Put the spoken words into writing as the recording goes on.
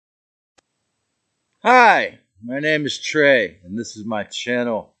Hi, my name is Trey, and this is my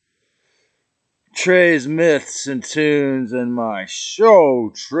channel, Trey's Myths and Tunes, and my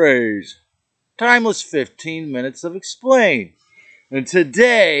show, Trey's Timeless 15 Minutes of Explain. And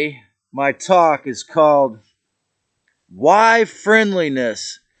today, my talk is called Why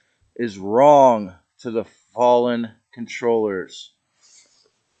Friendliness is Wrong to the Fallen Controllers.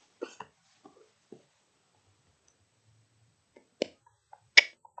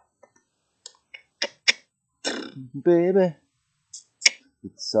 Baby,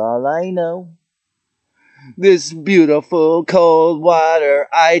 it's all I know. This beautiful cold water,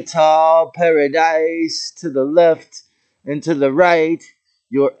 Ital paradise to the left and to the right.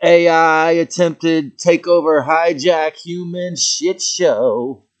 Your AI attempted takeover, hijack, human shit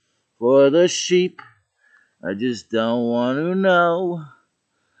show for the sheep. I just don't want to know.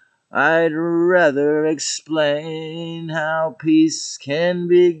 I'd rather explain how peace can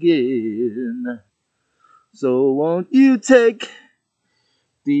begin. So won't you take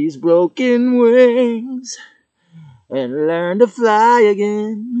these broken wings and learn to fly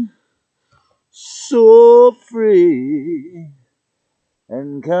again, so free?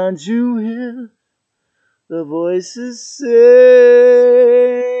 And can't you hear the voices saying,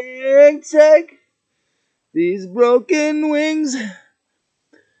 take these broken wings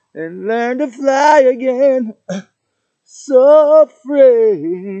and learn to fly again, so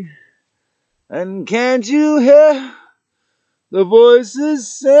free? And can't you hear the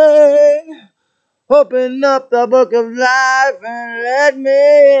voices saying, open up the book of life and let me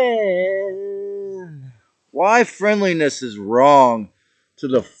in? Why friendliness is wrong to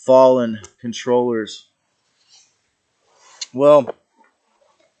the fallen controllers? Well,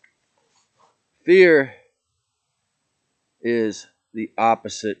 fear is the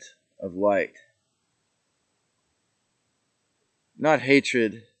opposite of light. Not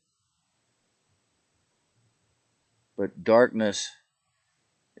hatred, but darkness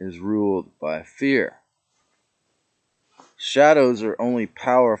is ruled by fear. Shadows are only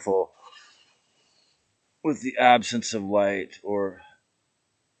powerful with the absence of light, or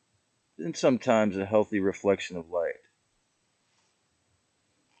and sometimes a healthy reflection of light.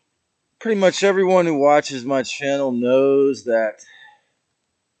 Pretty much everyone who watches my channel knows that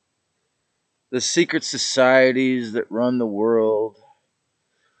the secret societies that run the world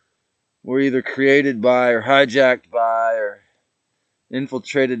were either created by or hijacked by or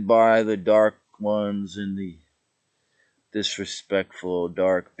infiltrated by the dark ones and the disrespectful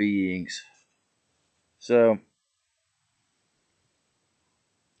dark beings. So,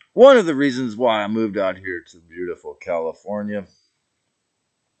 one of the reasons why I moved out here to beautiful California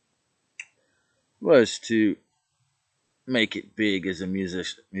was to make it big as a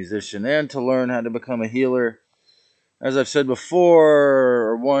musician and to learn how to become a healer. As I've said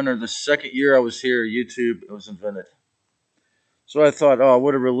before, one or the second year I was here, YouTube was invented. So I thought, oh,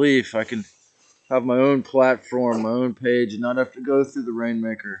 what a relief. I can have my own platform, my own page, and not have to go through the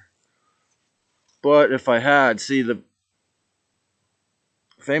Rainmaker. But if I had, see, the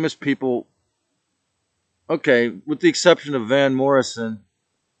famous people, okay, with the exception of Van Morrison,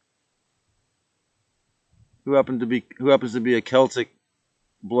 who happens to be a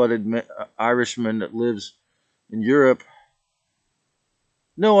Celtic-blooded Irishman that lives in Europe,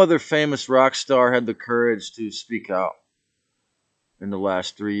 no other famous rock star had the courage to speak out in the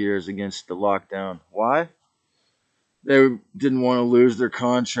last 3 years against the lockdown. Why? They didn't want to lose their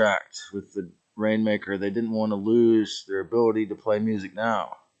contract with the Rainmaker. They didn't want to lose their ability to play music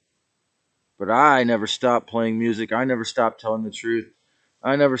now. But I never stopped playing music. I never stopped telling the truth.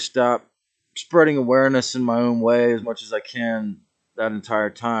 I never stopped spreading awareness in my own way as much as I can that entire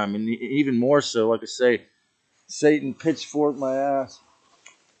time. And even more so, like I say, Satan pitchforked my ass.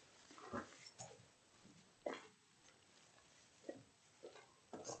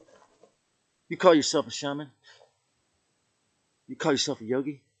 You call yourself a shaman? You call yourself a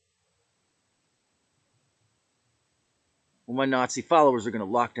yogi? Well, my Nazi followers are going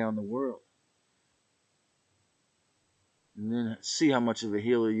to lock down the world. And then see how much of a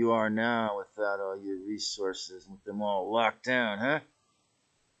healer you are now without all your resources, with them all locked down, huh?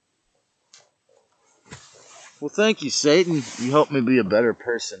 Well, thank you, Satan. You helped me be a better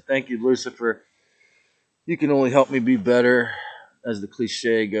person. Thank you, Lucifer. You can only help me be better, as the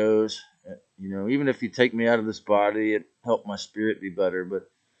cliche goes. You know, even if you take me out of this body, it helped my spirit be better. But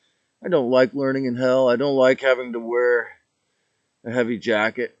I don't like learning in hell. I don't like having to wear a heavy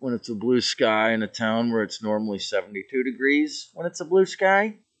jacket when it's a blue sky in a town where it's normally 72 degrees when it's a blue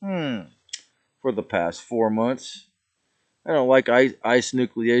sky. For the past 4 months. I don't like ice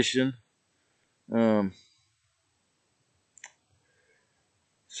nucleation.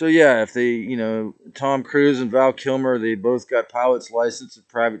 So yeah, if they, Tom Cruise and Val Kilmer, they both got pilot's license of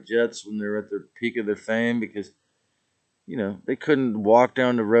private jets when they're at their peak of their fame because they couldn't walk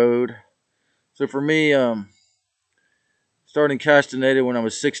down the road. So for me, starting Castaneda when I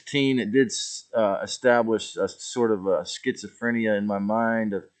was 16, it did establish a sort of a schizophrenia in my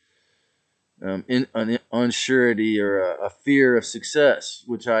mind of an unsurety or a fear of success,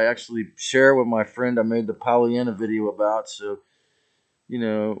 which I actually share with my friend I made the Pollyanna video about. So, you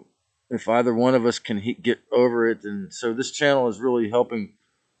know, if either one of us can get over it, and so this channel is really helping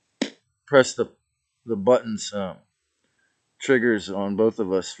press the buttons, triggers on both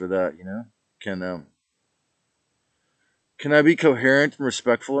of us for that. Can can I be coherent and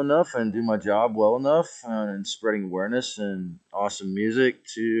respectful enough and do my job well enough in spreading awareness and awesome music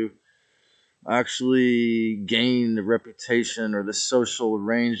to actually gain the reputation or the social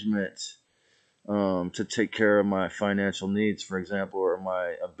arrangement to take care of my financial needs, for example, or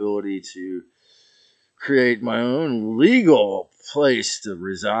my ability to create my own legal place to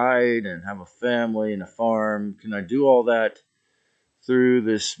reside and have a family and a farm? Can I do all that through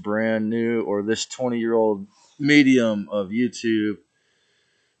this brand new or this 20-year-old medium of YouTube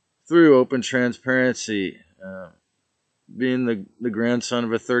through open transparency? Being the grandson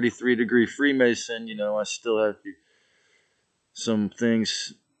of a 33-degree Freemason, I still have some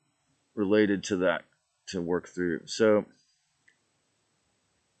things related to that to work through. So,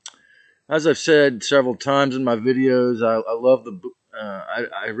 as I've said several times in my videos, I love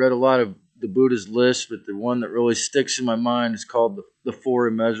I read a lot of the Buddha's list, but the one that really sticks in my mind is called the Four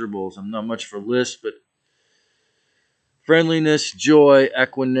Immeasurables. I'm not much for lists, but friendliness, joy,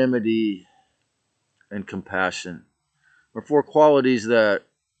 equanimity, and compassion are four qualities that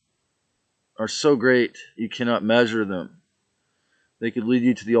are so great you cannot measure them. They could lead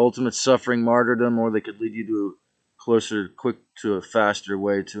you to the ultimate suffering martyrdom, or they could lead you to quick to a faster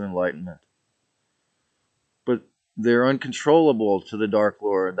way to enlightenment. But they're uncontrollable to the Dark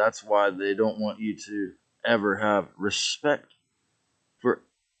Lord. That's why they don't want you to ever have respect for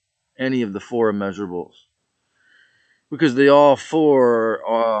any of the four immeasurables. Because they all four,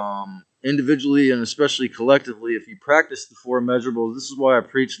 individually and especially collectively, if you practice the four immeasurables, this is why I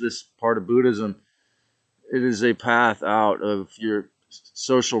preach this part of Buddhism. It is a path out of your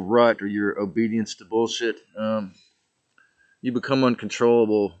social rut or your obedience to bullshit. You become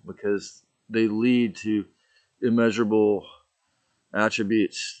uncontrollable because they lead to immeasurable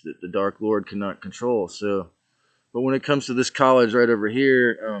attributes that the Dark Lord cannot control. So, but when it comes to this college right over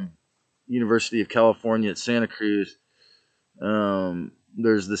here, University of California at Santa Cruz,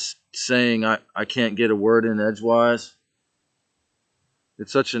 there's this saying, I can't get a word in edgewise.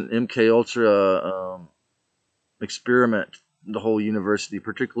 It's such an MK Ultra experiment, the whole university,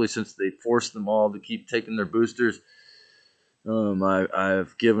 particularly since they forced them all to keep taking their boosters.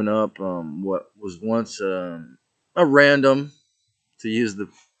 I've given up what was once a random, to use the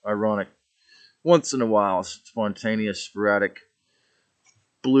ironic, once in a while, spontaneous, sporadic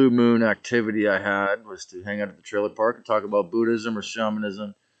blue moon activity I had was to hang out at the trailer park and talk about Buddhism or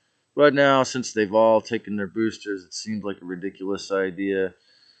shamanism. But now, since they've all taken their boosters, it seems like a ridiculous idea.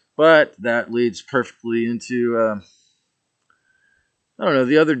 But that leads perfectly into, I don't know,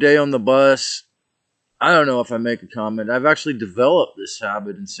 the other day on the bus, I don't know if I make a comment. I've actually developed this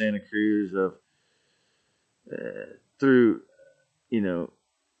habit in Santa Cruz of, through, you know,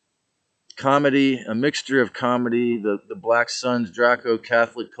 comedy, a mixture of comedy, the Black Suns, Draco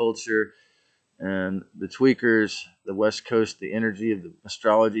Catholic culture, and the tweakers, the West Coast, the energy of the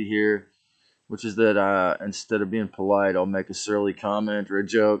astrology here, which is that instead of being polite, I'll make a surly comment or a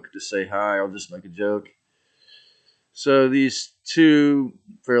joke to say hi. I'll just make a joke. So these two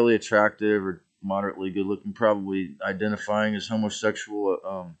fairly attractive or moderately good-looking, probably identifying as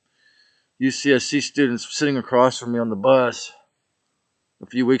homosexual UCSC students sitting across from me on the bus a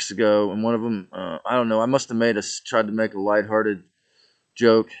few weeks ago, and one of them, I don't know, I must have tried to make a lighthearted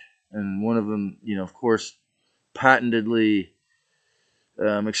joke, and one of them, of course, patentedly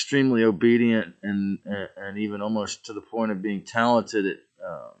extremely obedient and even almost to the point of being talented at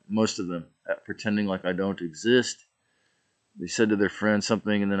most of them at pretending like I don't exist. They said to their friend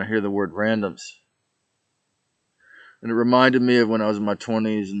something, and then I hear the word randoms. And it reminded me of when I was in my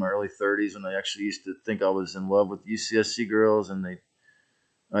 20s and my early 30s when I actually used to think I was in love with UCSC girls, and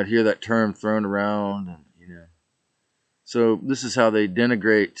I'd hear that term thrown around, and So this is how they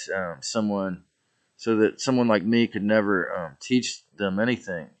denigrate someone, so that someone like me could never teach them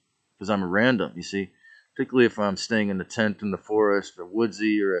anything, because I'm a random, you see. Particularly if I'm staying in a tent in the forest, or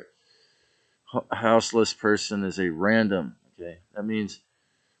woodsy, or a houseless person is a random. Okay, that means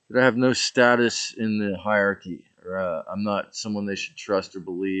that I have no status in the hierarchy or I'm not someone they should trust or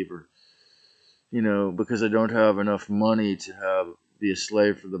believe, or because I don't have enough money to be a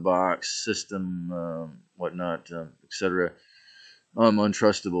slave for the box system, whatnot, etc. I'm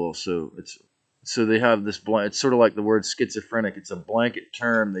untrustable. So they have this it's sort of like the word schizophrenic. It's a blanket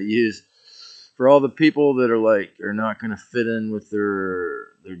term they use for all the people that are not going to fit in with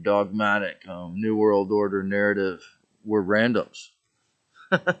their dogmatic New World Order narrative. We're randoms.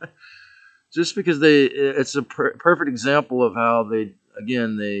 Just because it's a perfect example of how they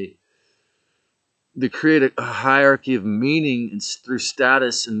create a hierarchy of meaning through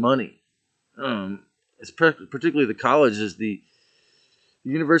status and money. It's particularly the colleges, the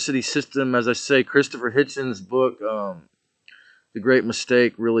university system. As I say, Christopher Hitchens' book, The Great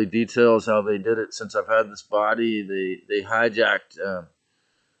Mistake, really details how they did it. Since I've had this body, they hijacked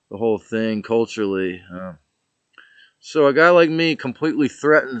the whole thing culturally. So a guy like me completely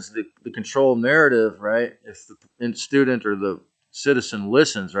threatens the control narrative, right? If the student or the citizen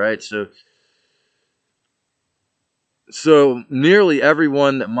listens, right? So nearly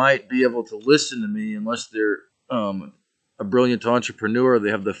everyone that might be able to listen to me, unless they're a brilliant entrepreneur,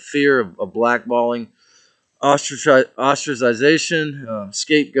 they have the fear of blackballing, ostracization,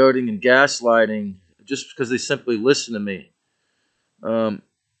 scapegoating, and gaslighting, just because they simply listen to me.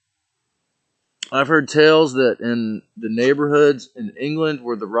 I've heard tales that in the neighborhoods in England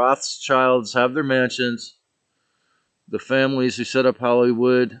where the Rothschilds have their mansions, the families who set up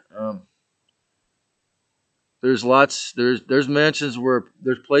Hollywood, there's mansions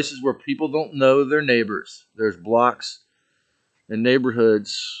there's places where people don't know their neighbors. There's blocks and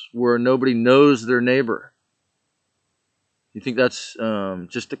neighborhoods where nobody knows their neighbor. You think that's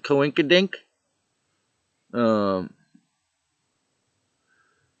just a coinkydink?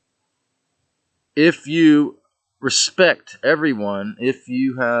 If you respect everyone, if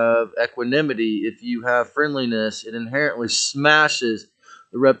you have equanimity, if you have friendliness, it inherently smashes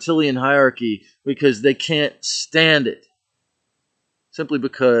the reptilian hierarchy because they can't stand it. Simply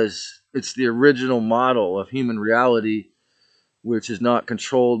because it's the original model of human reality, which is not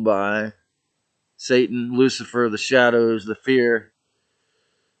controlled by Satan, Lucifer, the shadows, the fear,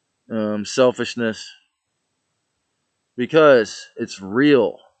 selfishness, because it's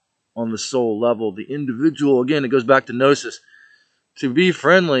real on the soul level. The individual, again, it goes back to gnosis. To be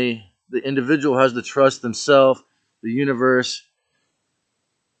friendly, the individual has to trust themselves, the universe,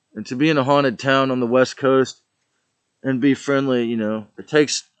 and to be in a haunted town on the West Coast and be friendly, it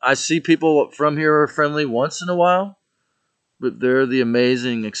takes. I see people from here are friendly once in a while, but they're the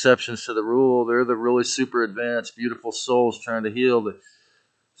amazing exceptions to the rule. They're the really super advanced, beautiful souls trying to heal the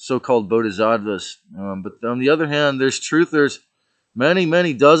so-called bodhisattvas. But on the other hand, there's truthers, many,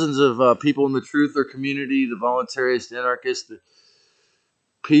 many dozens of people in the truther community, the voluntarist, the anarchist, the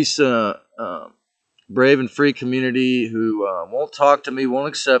peace, brave and free community who won't talk to me, won't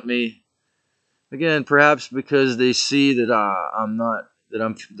accept me. Again, perhaps because they see that I'm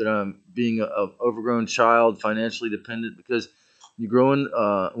being a overgrown child, financially dependent. Because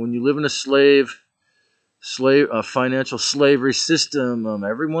when you live in a financial slavery system,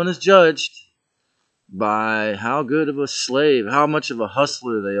 everyone is judged by how good of a slave, how much of a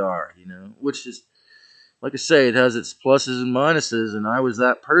hustler they are. Which is, like I say, it has its pluses and minuses, and I was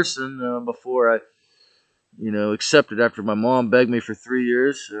that person before I, accepted after my mom begged me for 3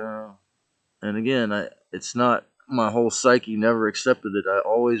 years. And again, it's not my whole psyche never accepted it. I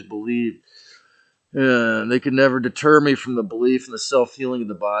always believed. They could never deter me from the belief in the self-healing of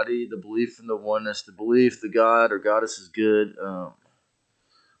the body, the belief in the oneness, the belief the God or goddess is good.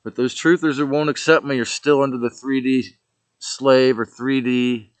 But those truthers who won't accept me are still under the 3D slave or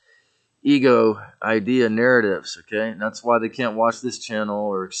 3D ego idea narratives, okay? And that's why they can't watch this channel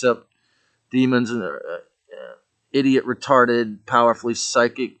or accept demons and idiot, retarded, powerfully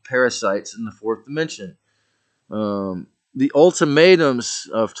psychic parasites in the fourth dimension. The ultimatums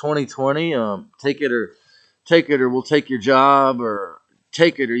of 2020, take it or we'll take your job, or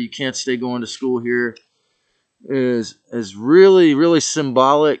take it or you can't stay going to school here, is really, really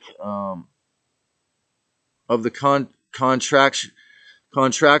symbolic of the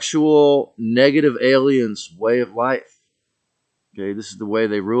contractual negative aliens way of life. Okay, this is the way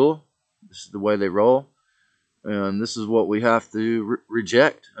they rule. This is the way they roll. And this is what we have to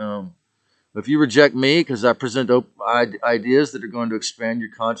reject. If you reject me because I present ideas that are going to expand your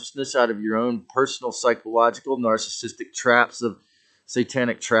consciousness out of your own personal psychological narcissistic traps of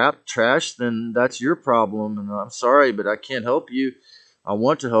satanic trash, then that's your problem. And I'm sorry, but I can't help you. I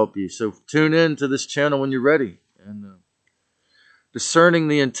want to help you. So tune in to this channel when you're ready. And discerning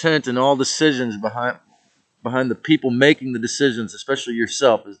the intent and all decisions behind the people making the decisions, especially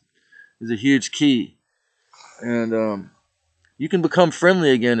yourself, is a huge key. And you can become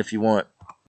friendly again if you want.